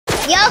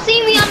Y'all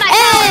see me on my Hey,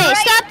 tower, right?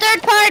 stop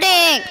third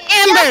partying!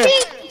 Y'all Amber!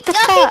 see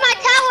my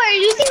tower?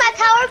 You see my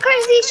tower,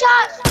 crazy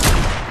shot?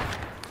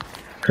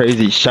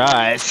 Crazy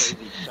shots.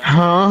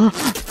 Huh?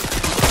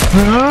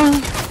 Huh?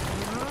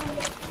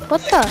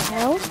 What the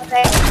hell?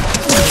 Okay.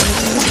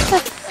 What the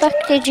fuck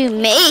did you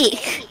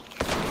make?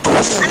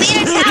 I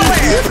made a tower.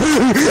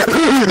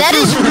 That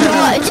is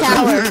not a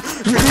tower.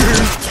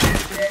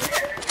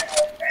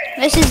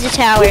 This is the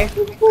tower.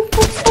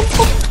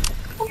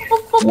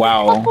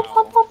 Wow.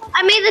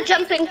 I made the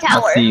jumping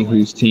tower. I see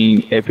whose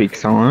team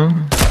Epic's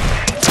on.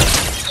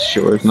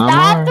 Sure, it's not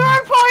Stop mine.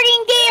 third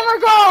partying, gamer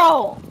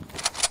girl.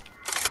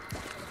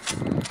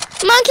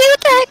 Monkey, what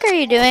the heck are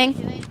you doing?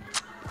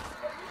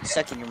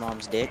 Sucking your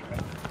mom's dick.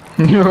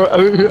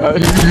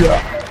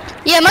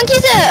 Yeah,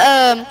 Monkey's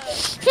at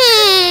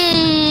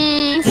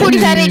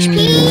 45 HP.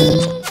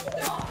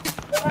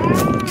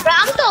 Bro,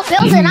 I'm still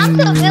building. I'm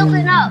still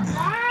building up.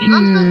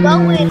 I'm still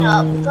going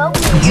up.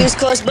 You was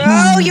close, bro.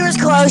 You was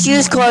close. You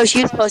was close.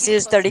 You was close. It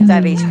was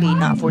 35 HP,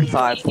 not 45. I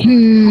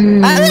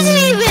wasn't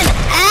even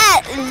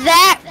at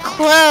that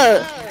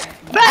close.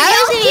 Bro,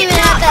 I wasn't even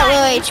at that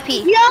low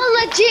HP. Y'all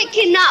legit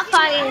cannot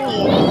find me.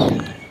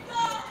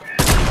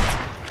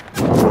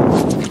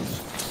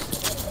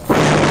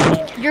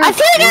 I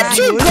feel like I'm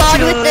too god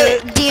with the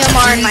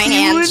DMR in my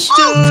hands.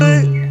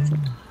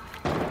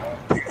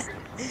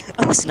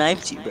 I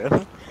sniped you,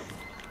 bro.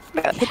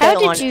 How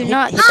did you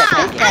not hit I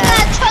got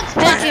that? trucks.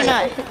 How did you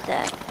not hit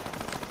that?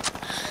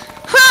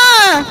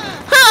 Huh!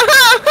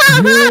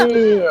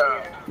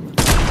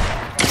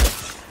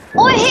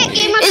 Oh, I hit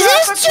Gamer Girl. Is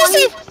this just a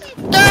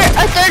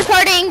third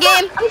party in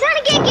game? I'm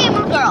trying to get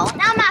Gamer Girl.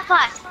 Now I'm at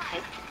 5.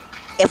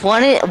 If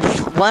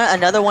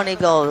another one of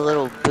go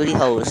little booty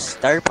hoes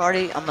third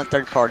party, I'm a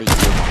third party.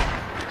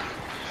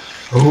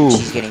 Ooh,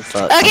 She's getting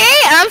fucked. Okay,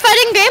 I'm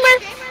fighting Gamer.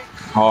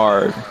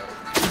 hard.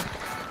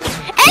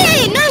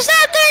 Hey, no,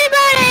 stop third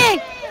partying!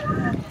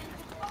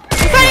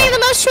 I'm fighting the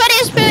most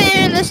sweatiest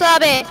player in this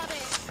lobby.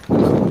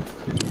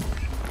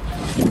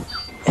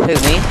 Who,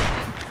 me?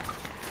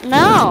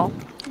 No.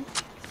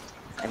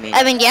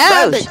 I mean,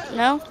 yeah, Rose. but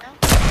no.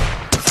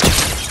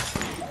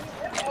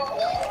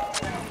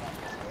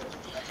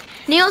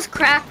 Neil's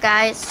cracked,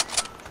 guys.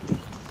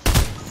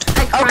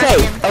 Okay,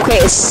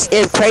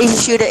 if Crazy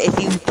Shooter, if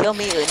you kill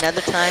me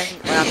another time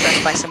when I'm trying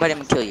to fight somebody, I'm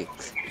gonna kill you.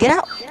 Get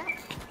out.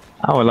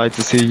 I would like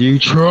to see you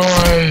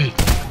try.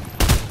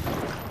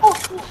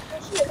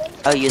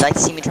 Oh, you'd like to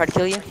see me try to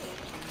kill you?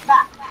 Bro,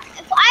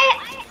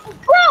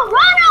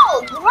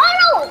 Ronald!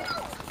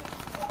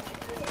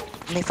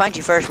 Let me find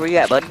you first. Where you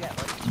at, bud?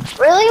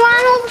 Really,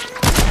 Ronald?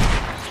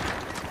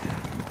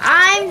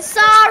 I'm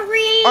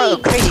sorry. Oh,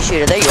 Crazy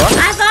Shooter, there you are.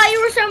 I thought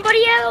you were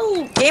somebody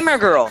else. Gamer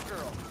girl.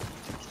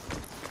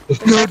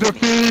 It's not the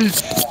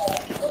beast.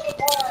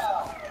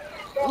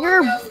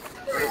 You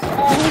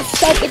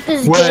suck at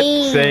this What?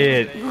 game.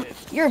 Say it.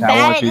 You're I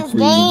bad want at you this to.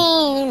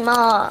 game.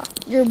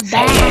 You're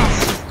bad.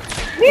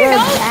 You're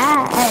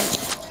bad.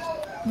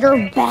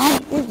 You're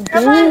bad at this game.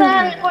 Come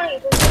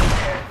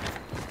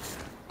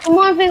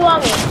on, if you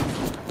want me. I'm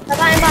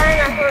behind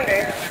that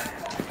corner.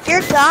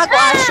 You're dog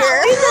washer.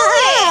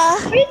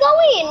 Where you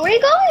going? Where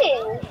you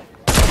going?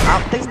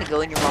 I'm fixing to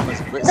go in your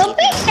mama's blitz. Don't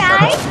be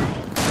shy.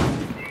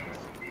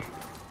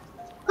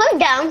 Come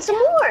down some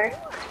more.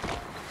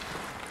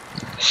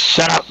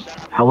 Shut up.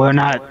 I will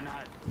not.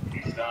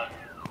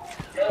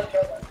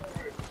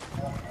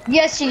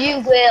 Yes, you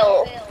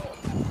will.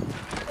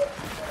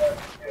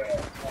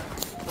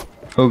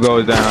 Who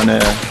goes down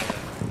there?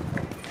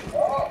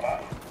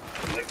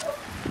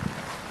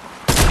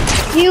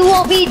 You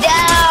will be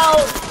down.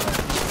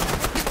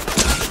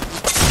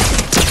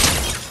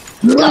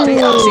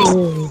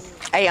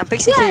 Hey, I'm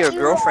fixing to kill your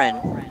girlfriend.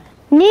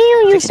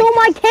 Neil, you stole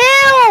my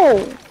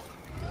kill.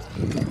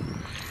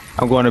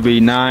 I'm going to be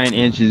 9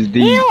 inches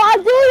deep Neil,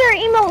 I'll do your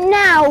emote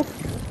now.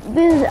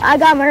 Because I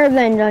got my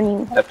revenge on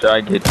you. after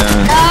I get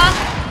done.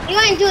 You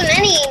ain't doing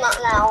any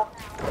emote now.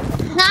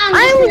 Now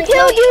I I'm only just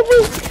gonna killed you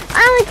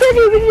because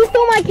you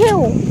stole my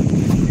kill.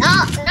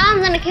 Now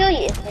I'm gonna kill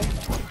you.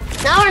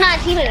 Now we're not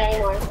teaming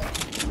anymore.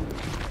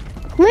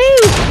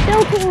 Please,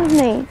 still team with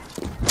me.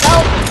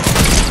 Nope.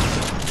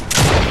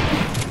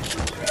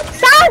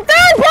 Stop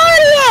third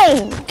partying!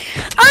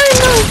 I'm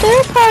not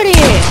third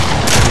partying.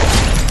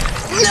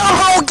 No,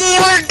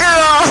 gamer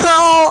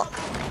girl.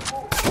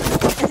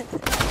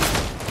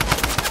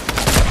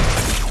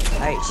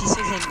 Alright, she's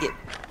gonna get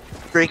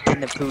freaking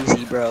the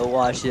poozy, bro.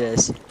 Watch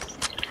this.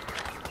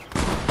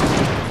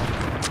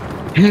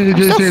 I'm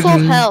still full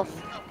health.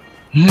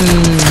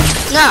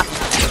 No.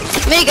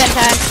 Minigun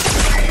time.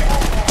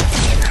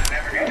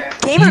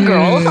 Gamer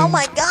girl, oh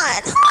my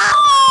god.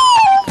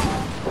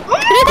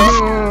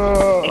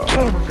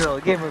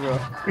 Gamer girl.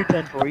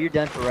 You're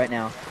done for right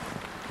now.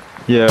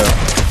 Yeah.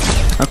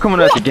 I'm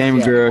coming at the game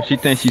girl. She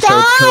thinks she's so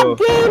Stop, tough.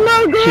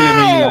 gamer girl!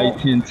 Killing me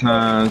like 10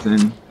 times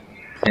and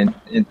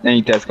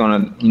think that's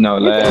gonna, you know,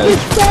 You're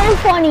last. so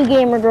funny,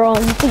 gamer girl.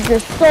 You think you're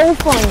so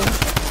funny.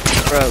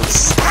 Bro,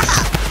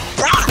 stop.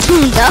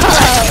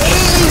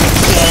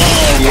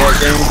 Yeah,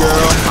 game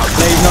girl. I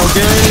play no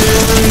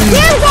games.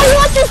 Yeah,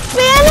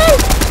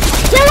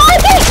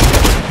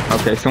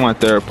 Okay, someone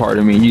third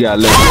party me. You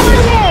gotta look.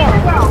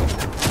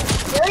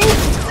 Really?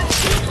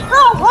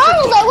 Oh,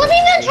 Ronald, I wasn't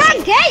even trying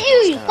to get you.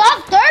 You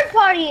stop third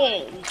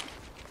partying.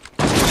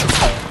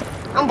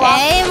 I'm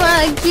blocking. Hey,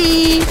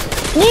 monkey.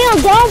 Neil,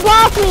 don't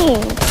block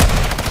me.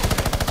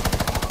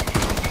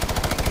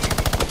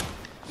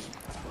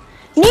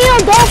 Neil,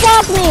 don't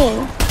block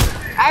me.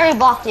 I already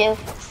blocked you.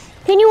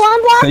 Can you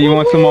unblock So me? you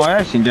want some please? more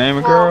action,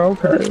 gamer girl?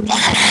 Okay.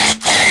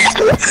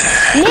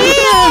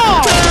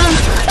 Neil!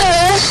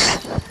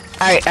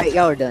 Alright,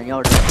 y'all are done. Y'all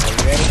are done. Are you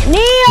ready?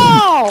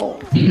 Neil!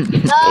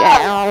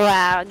 Yeah, oh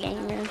wow,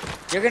 gamer.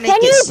 You're gonna Can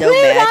get you so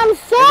please? mad. I'm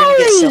You're gonna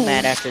get so sorry.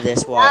 mad after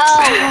this. Watch.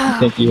 I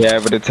think you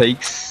have what it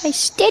takes. My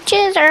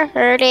stitches are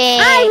hurting.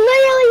 I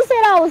literally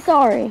said I was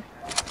sorry.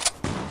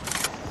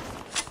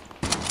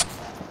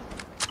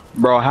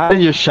 Bro, how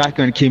did your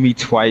shotgun kill me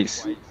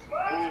twice?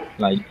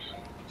 Like,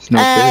 it's no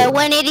fair.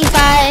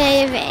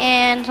 185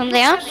 and something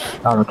else.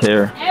 I don't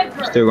care.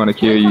 I'm still gonna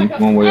kill you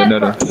one way or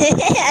another.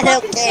 I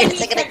don't care. It's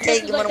not gonna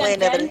kill you one way or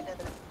another.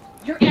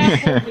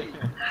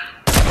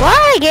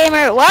 Why,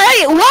 gamer? Why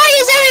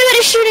is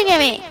everybody shooting at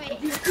me?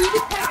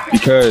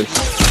 Because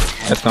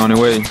that's the only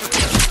way.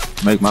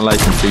 Make my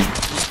life complete.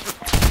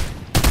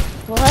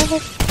 What?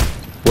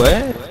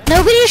 What?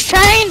 Nobody's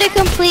trying to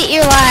complete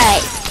your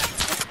life.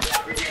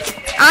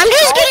 I'm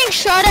just getting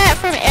shot at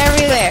from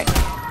everywhere.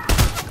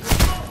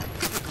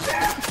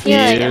 I feel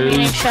like I'm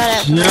getting shot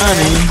at from everywhere.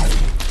 Johnny.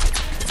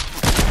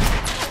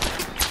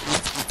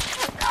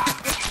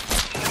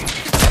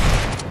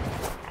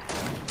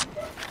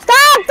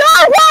 Stop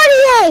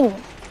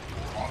partying!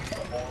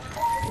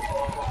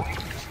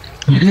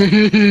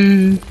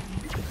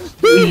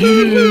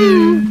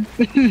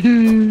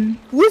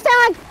 You sound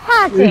like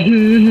Patrick.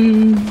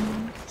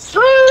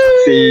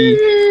 See,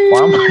 why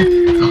am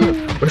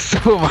I? What's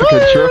up with my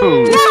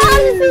controls? Now, how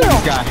does it feel?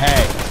 Just got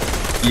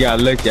hacked. You got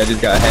lucky. I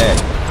just got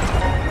hacked.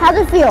 How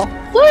does it feel?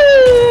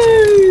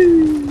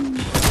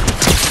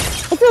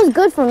 It feels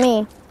good for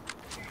me.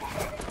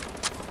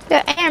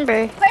 Yo,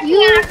 Amber.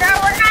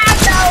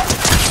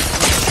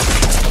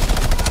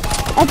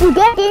 If you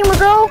get gamer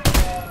girl,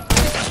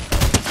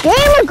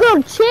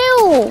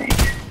 chill.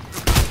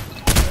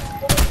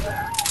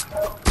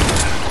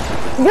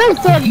 You're a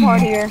third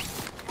partier.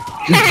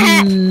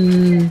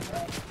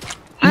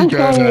 I'm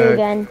killing you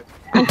again.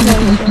 I'm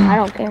killing you again. I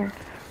don't care.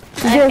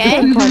 You're Okay.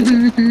 a third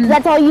partier.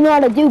 That's all you know how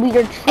to do, but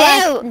you're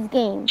trash Ew. at this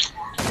game.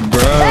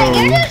 Bro,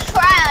 You're just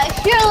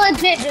trash. You're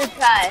legit just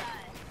trash.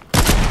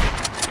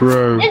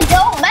 bro. Just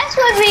don't mess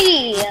with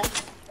me.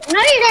 No,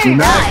 you're You're gonna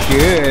not die.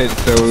 good,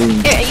 so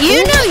You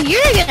know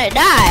you're gonna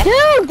die.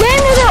 Dude,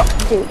 gamer girl.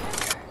 Dude,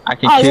 I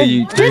can Oh, kill you're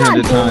you not 300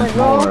 doing times it,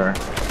 bro. more.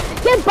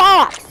 get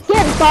boxed.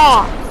 Get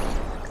boxed.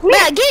 Bro,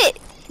 get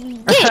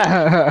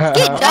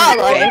dog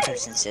water. Every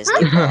person says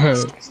get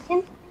boxed.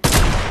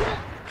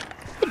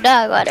 Get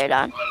dog water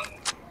on.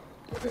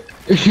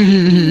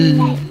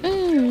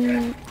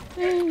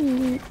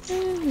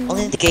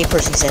 Only the gay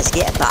person says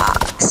get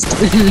boxed.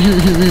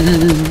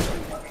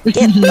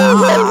 Get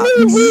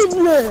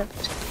boxed.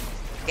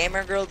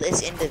 Gamer girl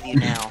is interview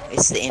now.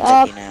 It's the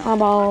interview now.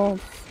 Come on.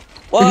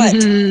 What?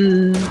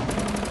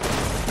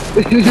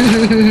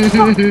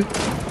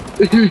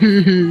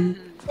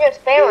 You're a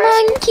sparrow.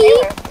 Monkey,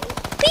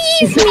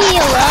 leave me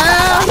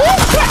alone.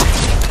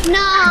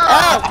 No.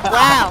 Oh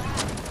wow.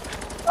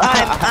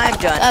 I'm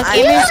done.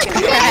 Okay, I'm Miss just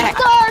gonna Crack.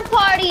 go. Third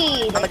party.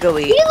 I'm gonna go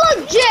eat. He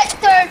legit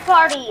third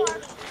party.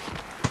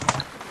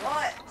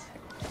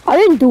 I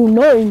didn't do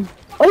nothing.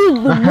 I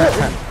didn't do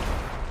nothing.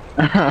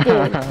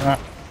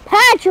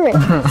 Patrick!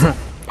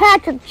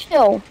 Patrick,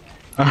 chill.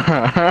 Bro,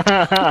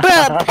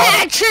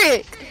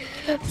 Patrick,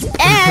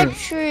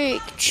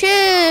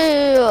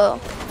 chill.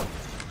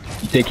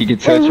 You think you can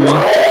touch me?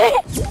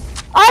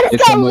 I just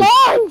It's got someone-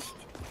 launched!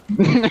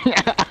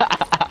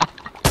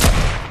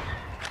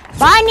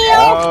 Bye,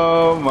 Neil!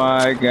 Oh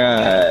my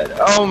god.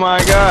 Oh my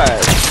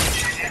god.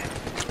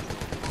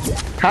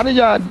 How did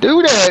y'all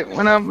do that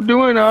when I'm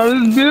doing all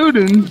this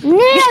building? Neil,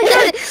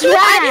 you're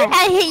trash!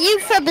 I hit you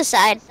from the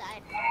side.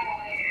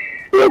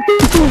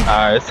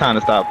 Alright, it's time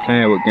to stop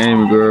playing with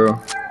Gamer Girl.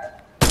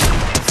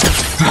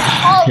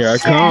 Here I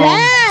come.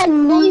 Yeah,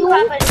 Holy Neil!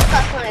 crap, I just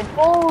got my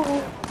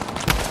phone.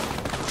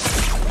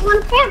 You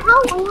wanna camp, huh?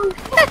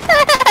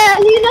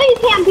 You know you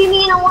can't beat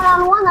me in a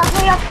one-on-one. That's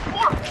why you have to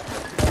camp.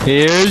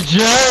 Here's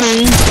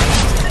Johnny.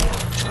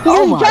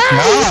 Oh my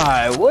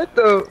god, what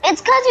the?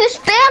 It's cause you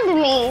spammed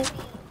me.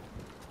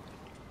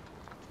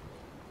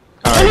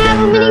 Alright, I'm gonna have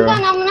a Gamer Girl.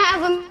 minigun. I'm gonna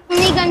have a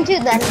minigun too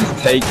then.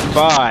 Take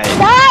 5.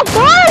 Stop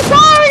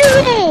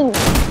partying!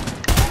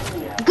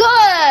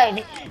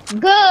 Good.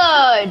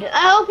 Good.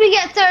 I hope you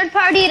get third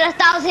partied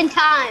 1,000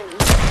 times.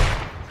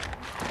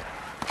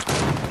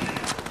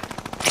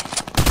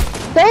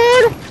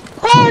 Third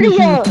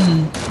partier!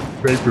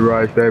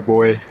 Vaporize that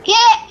boy.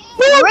 Get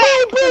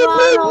wrecked,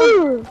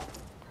 Ronald.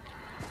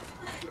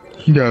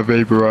 You got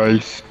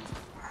vaporized.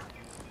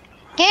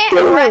 Get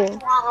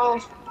wrecked,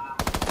 Ronald.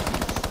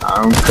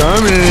 I'm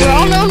coming.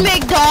 Ronald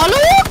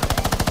McDonald?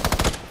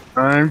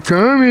 I'm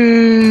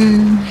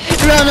coming.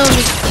 Ronald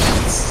McDonald.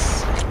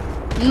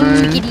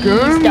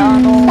 Mickeys,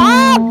 Donald.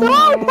 Stop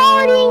throw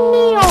partying,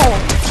 Neil.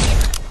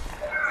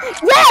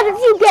 Yeah, did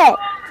you get?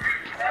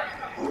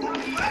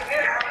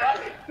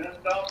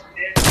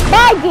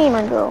 Bye,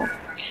 gamer girl.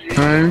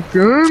 I'm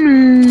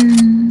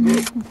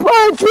coming.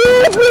 Bye,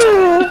 baby.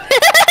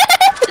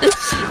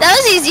 That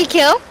was easy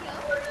kill.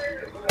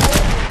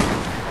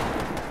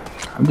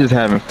 I'm just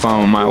having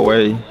fun on my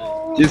way.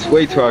 Just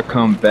wait till I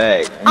come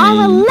back.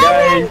 I'm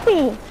guys,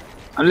 11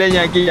 I'm letting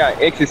y'all get y'all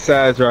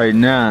exercise right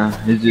now.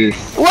 It's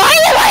just. Why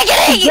am I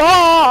getting?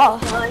 Yeah.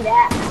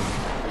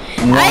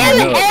 I have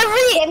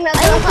every main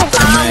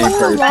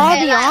person.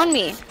 lobby on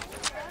me.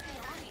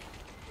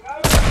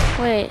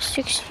 Wait,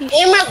 60.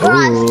 Gamer girl,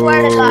 I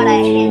swear to God, I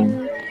hate.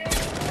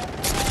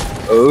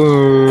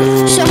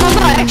 Oh. Someone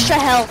got extra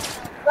health.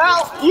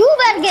 Girl, you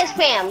better get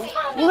spammed.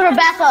 You better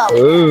back up.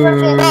 Oh.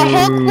 The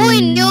Hulk boy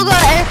Neil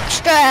got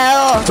extra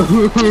health.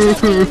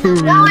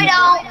 No, I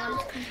don't.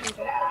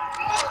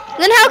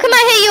 Then how come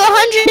I hit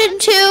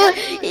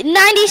you 102,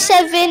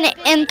 97,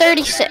 and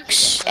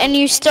 36, and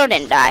you still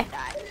didn't die?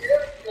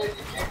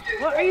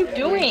 What are you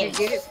doing?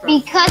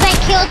 Because I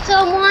killed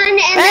someone,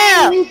 and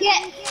then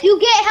you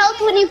get health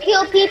when you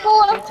kill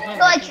people.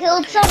 So I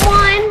killed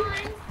someone,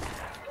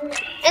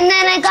 and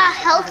then I got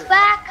health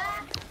back.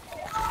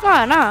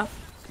 Oh, no.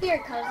 Here,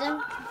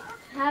 cousin,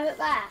 have it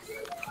back.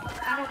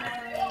 I don't know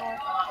anymore.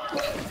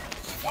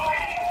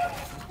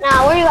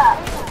 Now, where you at?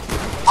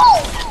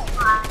 Oh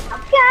my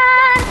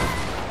God!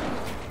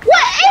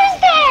 What is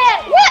that?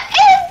 What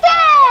is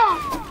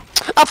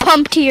that? A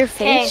pump to your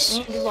face.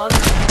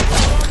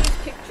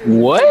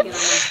 What?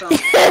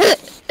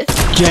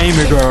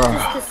 Gamer girl.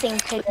 The same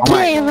picture.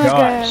 Oh my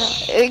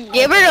gosh.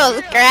 Give her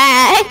those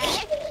crack.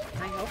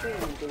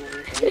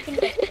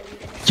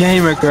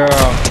 Gamer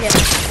girl.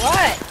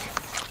 What?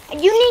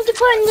 You need to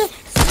put in the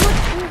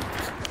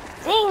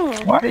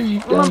thing. Why do you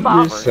think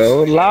you're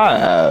so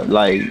alive?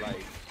 Like,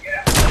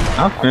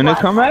 I'm finna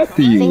come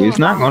after you. It's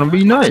not gonna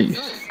be nice.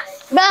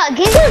 Bruh,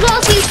 Gamer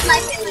Girl keeps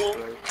sniping me.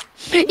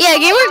 Yeah,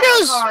 Gamer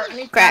Girl's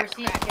crack.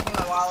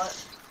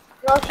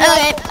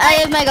 Okay, I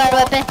have my god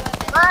weapon.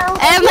 I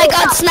have my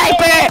god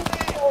sniper.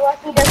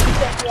 Lucky doesn't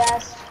kick the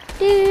ass.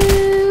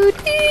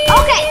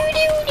 Okay.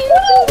 Will you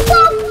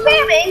stop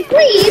spamming,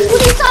 please?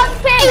 Will you stop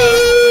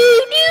spamming?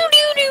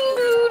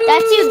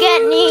 That's you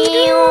get,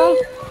 Neil.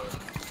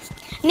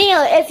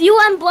 Neil, if you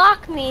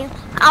unblock me,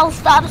 I'll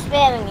stop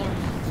spamming you.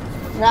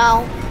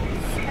 No.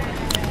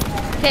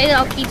 Okay,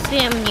 I'll keep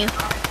spamming you.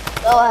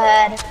 Go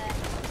ahead.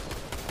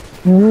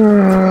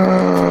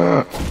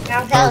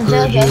 Now tell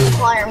JoJo to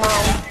call your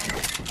mom.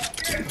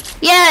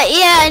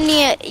 Yeah,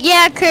 Nia.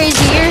 Yeah,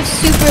 Crazy, you're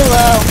super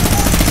low.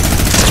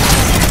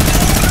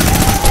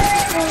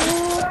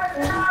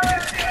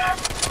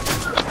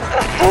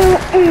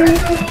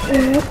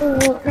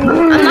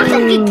 I'm not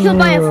gonna get killed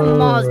by a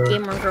FAMAS,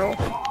 Gamer Girl.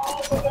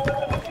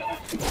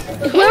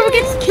 Whoever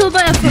gets killed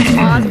by a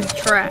FAMAS is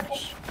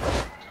trash.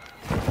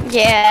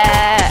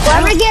 Yeah.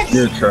 Whoever gets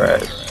You're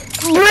trash.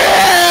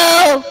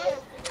 Bro!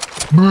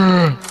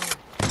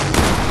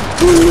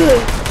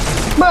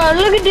 Bro,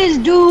 look at this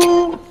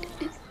dude.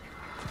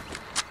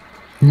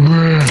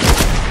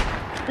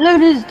 Look at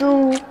this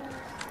dude.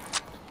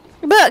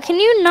 Bro, can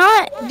you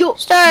not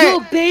start? Yo,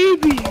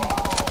 baby.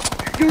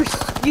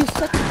 You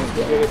suck at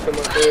this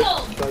game.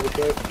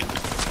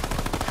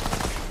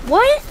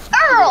 What?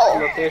 Earl.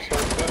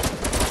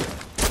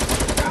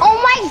 Oh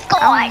my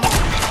God. Oh my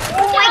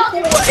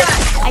God.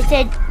 I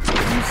said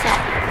you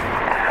suck.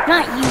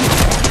 Not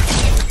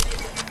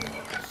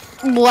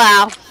you.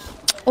 Wow.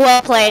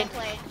 Well played.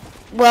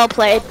 Well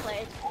played.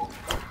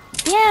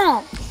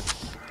 Yeah.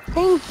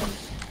 Thank you.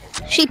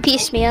 She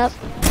pieced me up.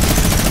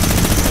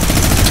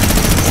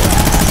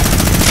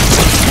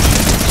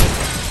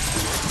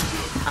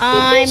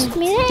 I'm Pieced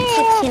me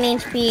 16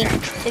 HP.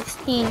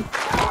 16.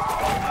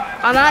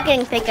 I'm not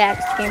getting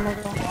pickaxe, Gamer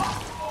Girl.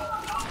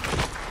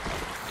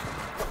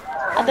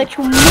 I bet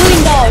you $1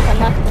 million I'm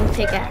not getting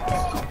pickaxe.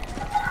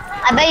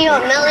 I bet you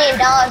 $1 million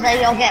that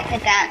you'll get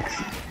pickaxe.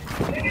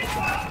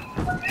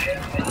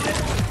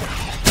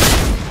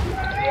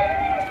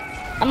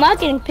 I'm not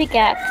getting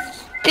pickaxe.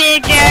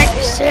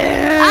 Pickaxe.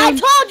 I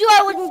told you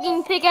I wasn't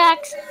getting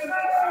pickaxe.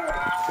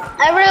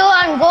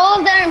 Everyone, go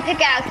over there and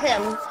pickaxe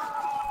him.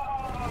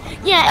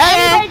 Yeah,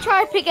 everybody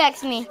try to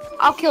pickaxe me.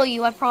 I'll kill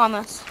you, I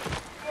promise.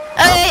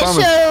 Okay,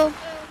 so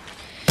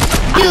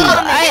dude,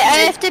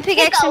 I have to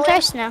pickaxe him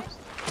twice now.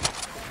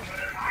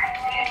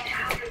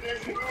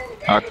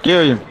 I'll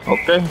kill you,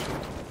 okay?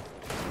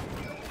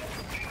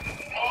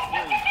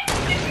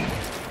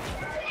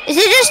 Is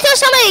it just till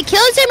somebody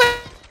kills him,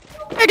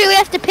 or do we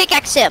have to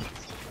pickaxe him?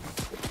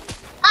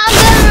 I'm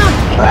gonna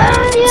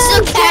burn you.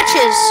 Still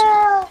catches.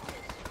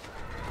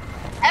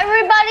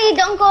 Everybody,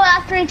 don't go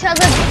after each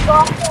other. Just go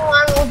after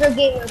one older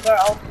Gamer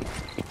Girl.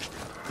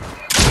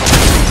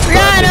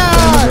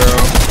 Ronald!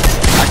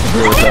 I can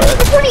deal with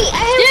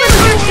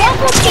that.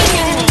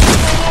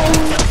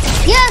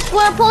 Yes,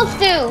 we're supposed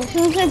to.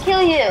 Who's gonna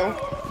kill you?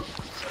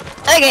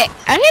 Okay,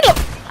 I need to.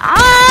 I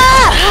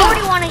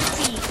already want to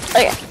see.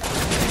 Okay.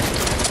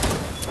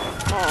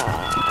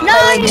 No,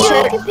 you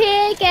can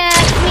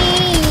pickaxe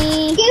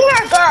me.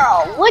 Gamer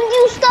girl, would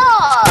you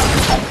stop?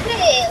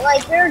 Okay,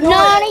 like you're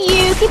None of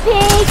you can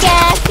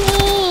pickaxe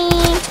me.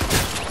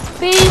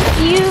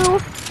 Because you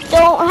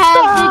don't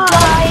have the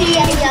guts to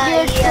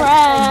your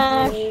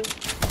trash.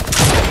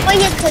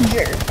 Fire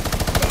Kudger.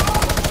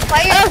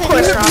 Fire Of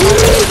course not.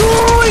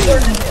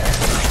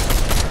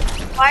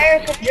 Fire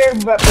Kudger,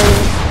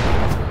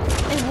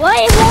 What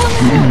is wrong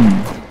with you?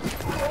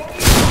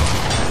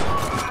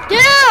 Dude,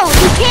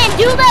 you can't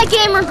do that,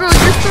 gamer girl.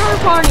 You're third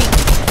partying.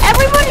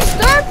 Everybody's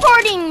third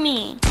partying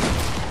me.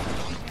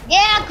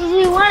 Yeah, because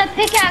we want to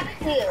pickaxe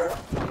you.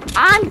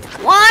 I'm 23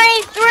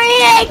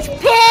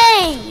 HP.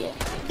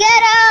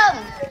 Get him!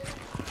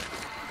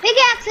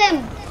 Pickaxe him!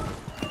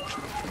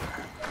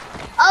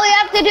 All we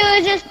have to do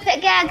is just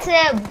pickaxe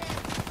him.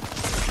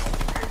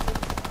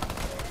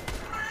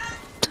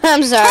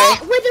 I'm sorry.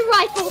 Hat with a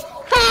rifle.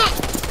 Hat.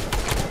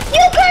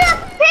 You could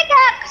have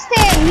pickaxed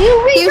him! You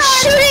You're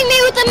retarded! shooting me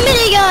with a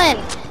minigun.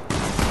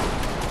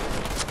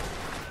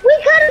 We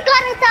could have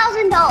got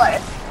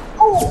 $1,000.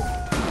 Oh!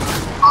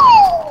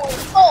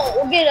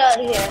 Oh, get out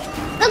of here.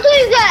 That's what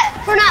you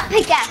get for not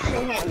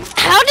pickaxing him.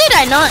 How did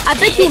I not? I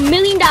bet you $1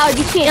 million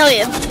you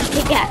can't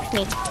pickaxe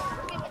me.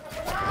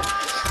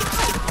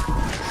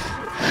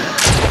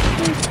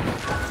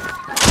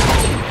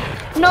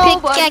 No,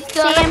 Pickaxe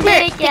Amber.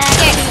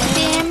 Pickaxe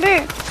Amber.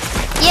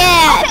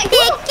 Yeah, Okay,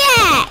 cool.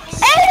 pickaxe.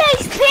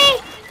 NXP!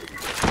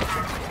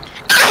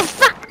 Ah,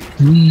 fuck.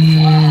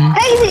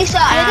 Crazy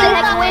shot. Get the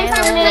heck away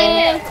from me.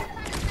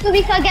 So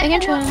we could get I can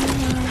the try.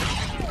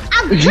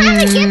 I'm trying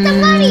to get the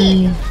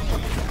money.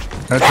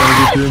 That's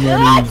how you get your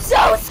money. I'm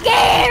so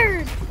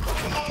scared.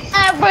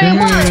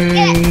 Everyone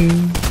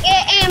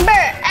get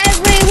Amber.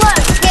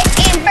 Everyone get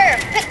Amber.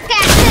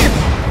 Pickaxe him.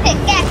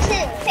 Pickaxe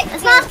him.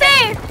 It's not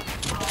fair.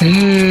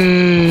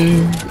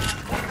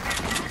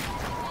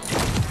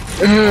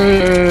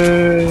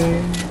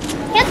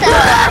 Get the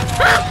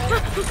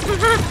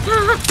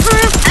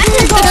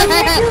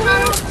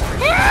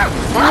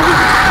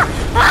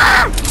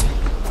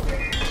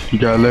You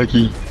got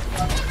lucky.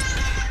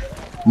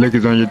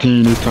 Lucky's on your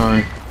team this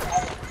time.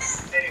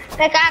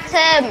 Pickaxe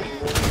him.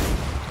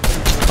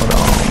 Hold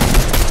on.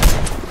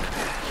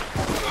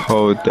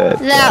 Hold that.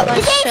 That thought.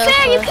 was It ain't so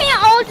fair. You close.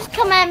 can't all just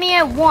come at me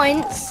at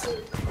once.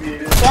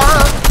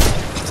 Yeah.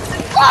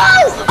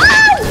 Oh!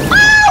 Oh!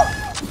 Oh!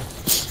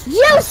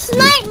 You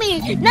sniped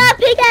me. Not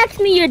pickaxe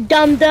me, you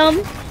dum dum.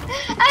 I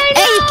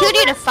Hey, he know. killed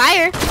you to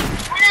fire. I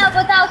know,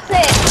 but that was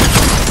it.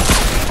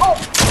 Oh!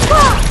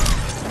 Fuck!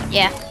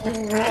 Yeah.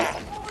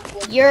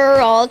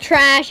 You're all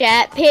trash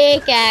at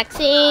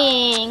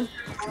pickaxing.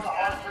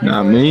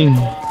 Not me.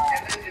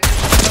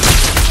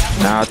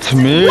 Not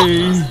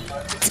me.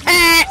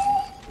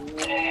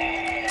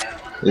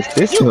 Is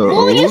this a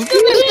Well, you hook?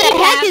 still Who the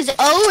heck pickaxe is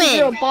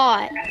You're a Owen?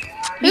 bot.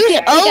 Who's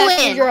Pickaxe me,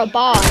 Owen? You're a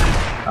bot.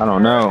 I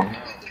don't know.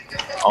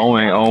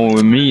 Owen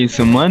with me is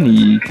some money.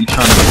 You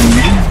trying to do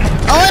me?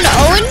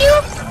 Owen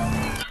you?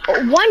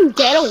 One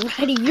dead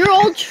already. You're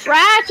all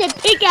trash at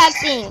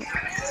pickaxing.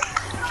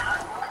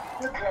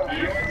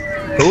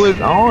 Who is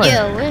Owen?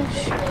 You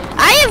wish.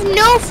 I have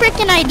no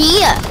freaking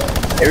idea.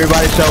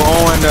 Everybody show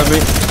Owen of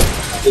it.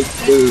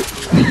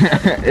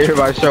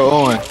 Everybody show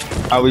Owen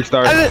how we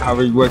start, how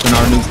we working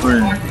our new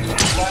friend.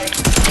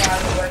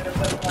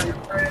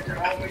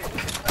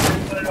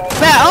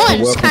 But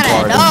Owen's welcome kind of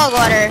party. dog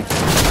water.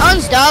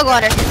 Owen's dog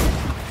water.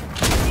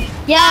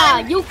 Yeah,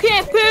 you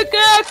can't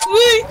pickaxe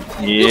me.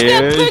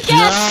 Yes, pickaxe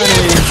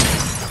Johnny.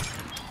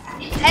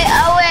 Hey,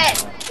 Owen.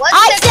 What's I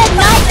 6 said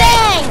plus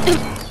nothing.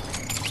 6?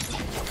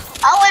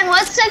 Owen,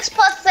 what's 6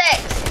 plus 6?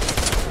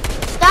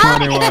 Stop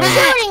 21.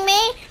 shooting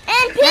me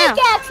and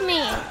pickaxe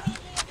me.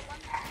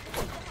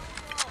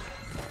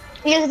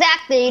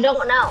 Exactly, you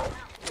don't know.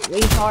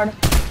 Retard.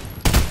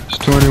 It's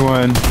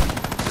 21.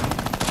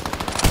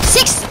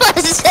 6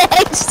 plus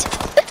 6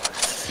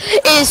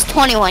 is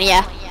 21,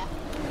 yeah. 6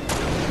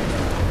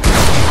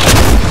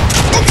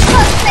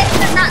 plus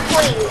 6 is not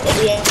 20, you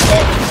idiot.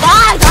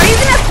 Guys, are you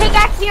gonna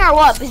pickaxe me or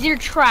what? Because you're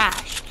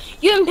trash.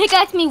 You haven't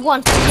pickaxed me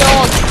once, but you're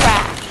all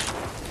trash.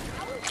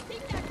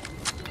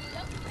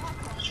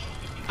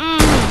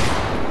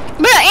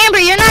 But Amber,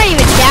 you're not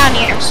even down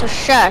here, so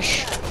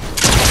shush.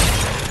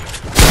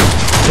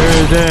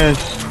 There it is.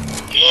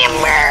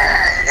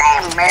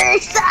 Amber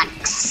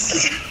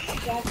sucks.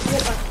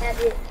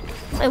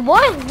 Wait,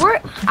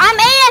 what? I'm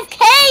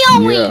AFK,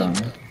 Owen. Yeah.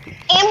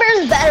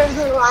 Amber's better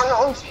than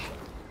Ronald.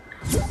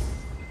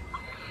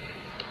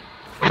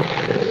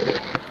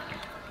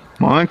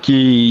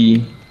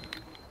 Monkey.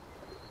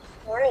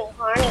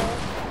 Horny.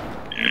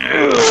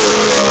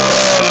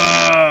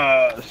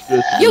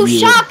 You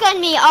shotgun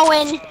me,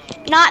 Owen.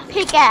 Not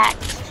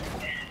pickaxe.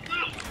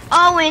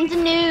 Owen's a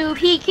noob.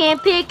 He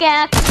can't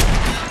pickaxe.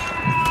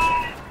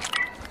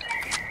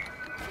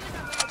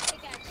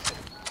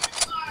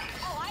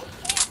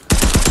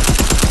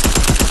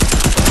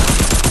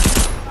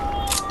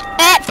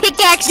 That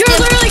pickaxe. You're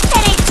literally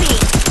 10 HP.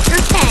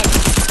 You're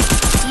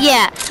 10.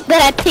 Yeah,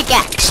 but I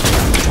pickaxed.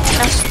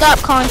 Now stop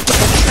calling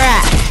people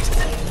trash.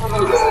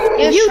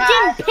 You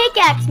didn't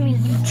pickaxe me,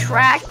 you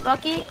trash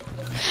bucket.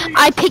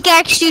 I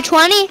pickaxed you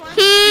 20.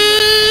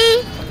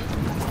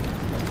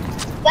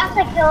 That's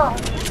a kill.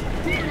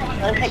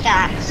 With a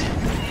pickaxe.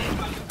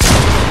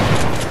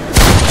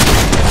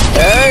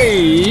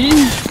 Hey!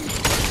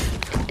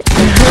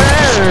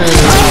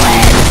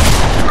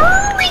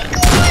 Oh my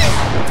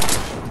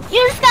god!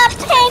 You stop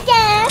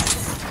pickaxe!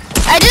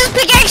 I just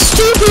pickaxed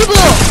 2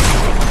 people.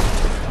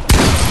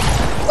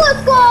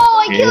 Let's go!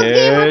 I killed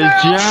Gamer Here's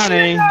Girl.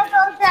 Johnny. Gamer Girl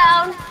goes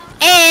down.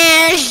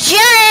 And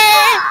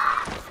Johnny.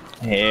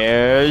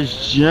 Here's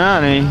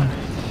Johnny.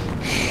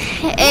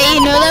 Hey, you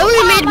know that we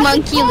made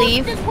Monkey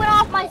leave? Just went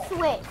off my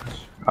switch.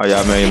 Oh,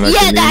 y'all made him.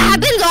 Yeah, that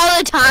happens all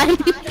the time.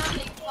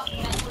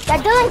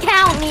 That doesn't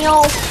count,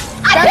 Neil.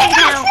 Doesn't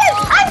count.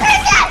 I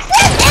pickaxed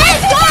him! It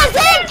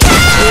doesn't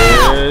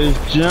count! Here's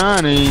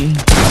Johnny.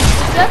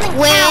 Doesn't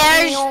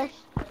Where's count, Neil.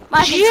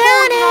 My Johnny?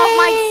 controller's off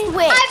my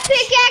switch. I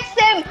pickaxed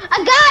him!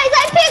 Guys,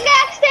 I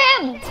pickaxed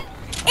him!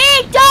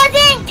 It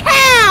doesn't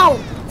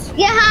count!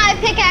 Yeah, I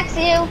pickaxed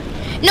you.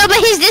 No,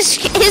 but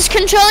his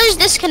controller's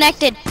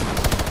disconnected.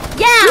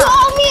 Yeah. You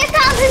owe me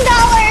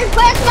 $1,000.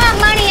 Where's my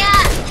money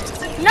at?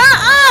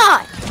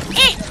 Nuh-uh.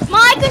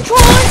 My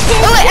controller's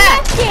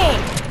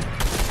disconnected.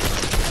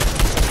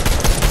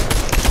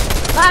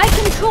 My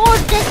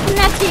controller's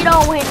disconnected,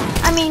 Owen.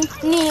 I mean,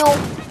 Neil.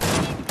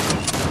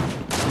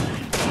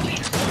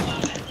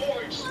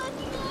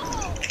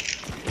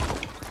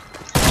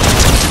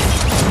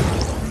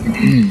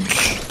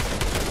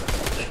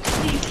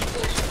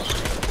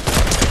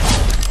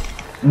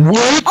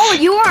 What? Oh,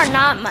 you are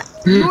not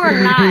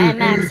at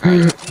max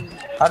height.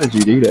 How did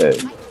you do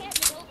that?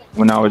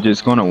 When I was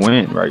just gonna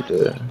win right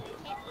there.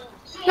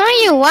 No,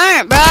 you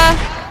weren't, bruh.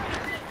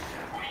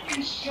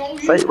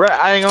 Say, bruh,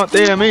 I ain't gonna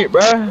tell me,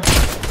 bruh.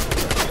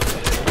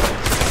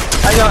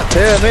 I ain't gonna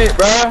tell me,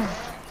 bruh.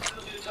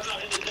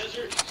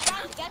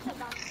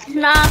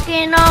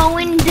 Knocking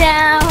Owen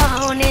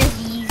down is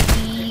easy.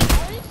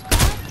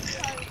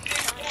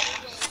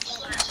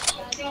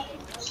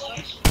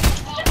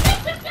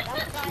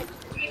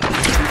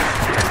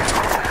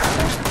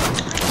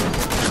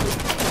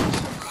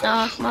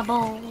 Off my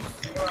balls.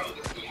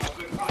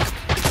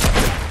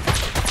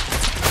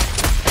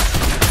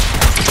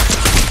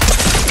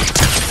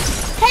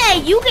 Hey,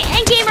 you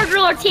and Gamer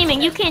Girl are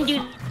teaming. You can't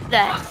do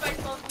that.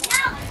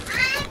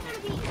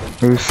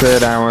 Who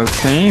said I was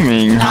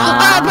teaming,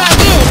 huh? Bro,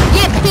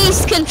 get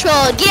peace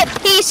control. Get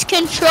peace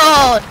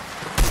control.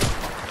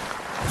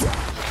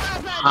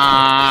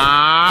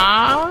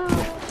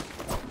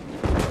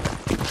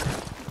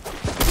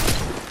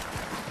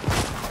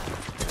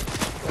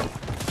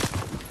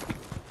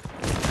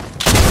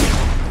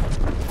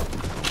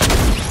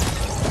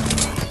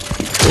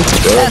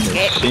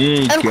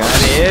 She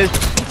got his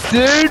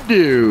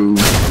doo-doo.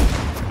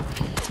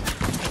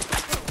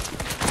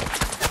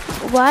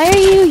 Why are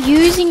you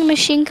using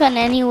machine gun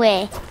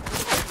anyway?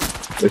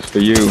 It's for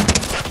you.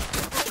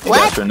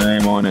 What? Got your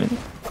name on it.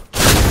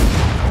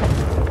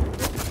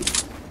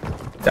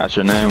 Got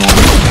your name on it.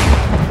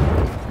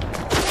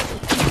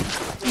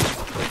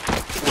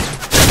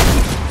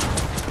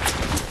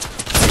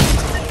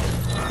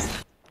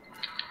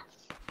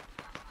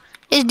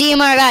 His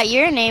DMR got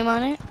your name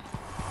on it.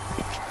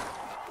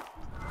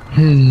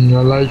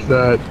 I like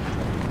that.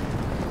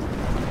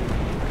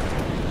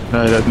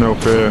 Hey, that's no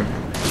fair.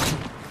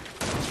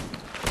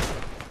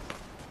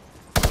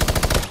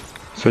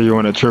 So you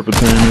want to triple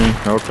team me?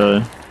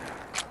 Okay.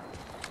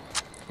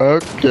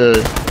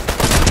 Okay.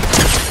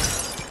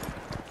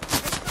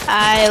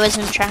 I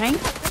wasn't trying.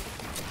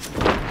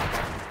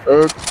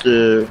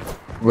 Okay.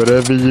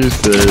 Whatever you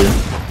say.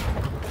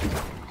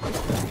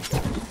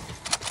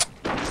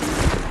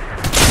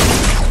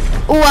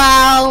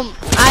 Wow,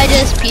 I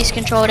just peace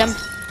controlled him.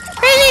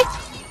 Really?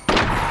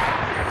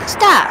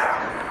 Stop.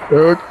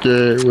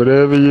 Okay,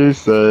 whatever you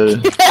say.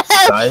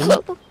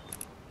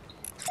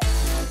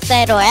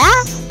 Seroya?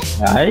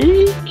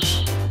 Aye?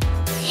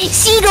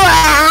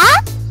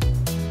 Seroya?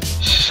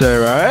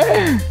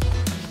 Sarah?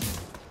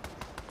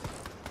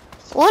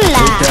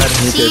 Hola.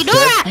 He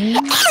got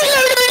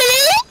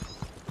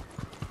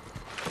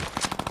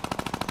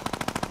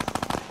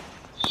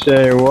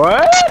Say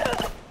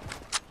what?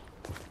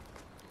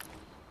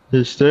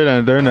 He still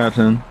ain't do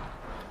nothing.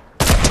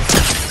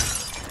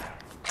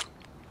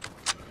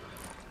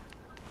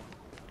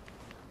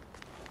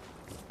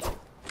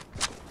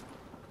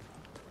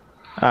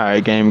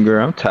 Alright, game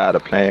girl, I'm tired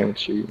of playing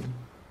with you.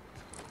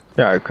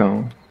 Here I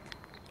come.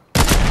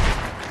 I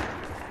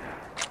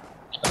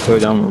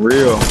told you I'm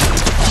real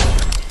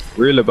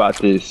about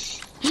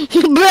this.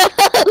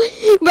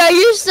 Bro,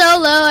 you're so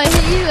low. I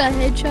hit you a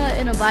headshot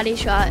and a body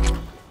shot.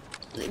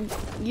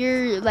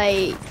 You're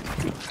like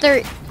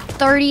 30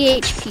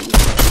 HP.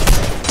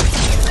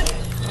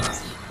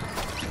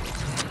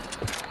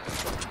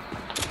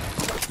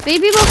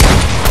 Baby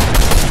people.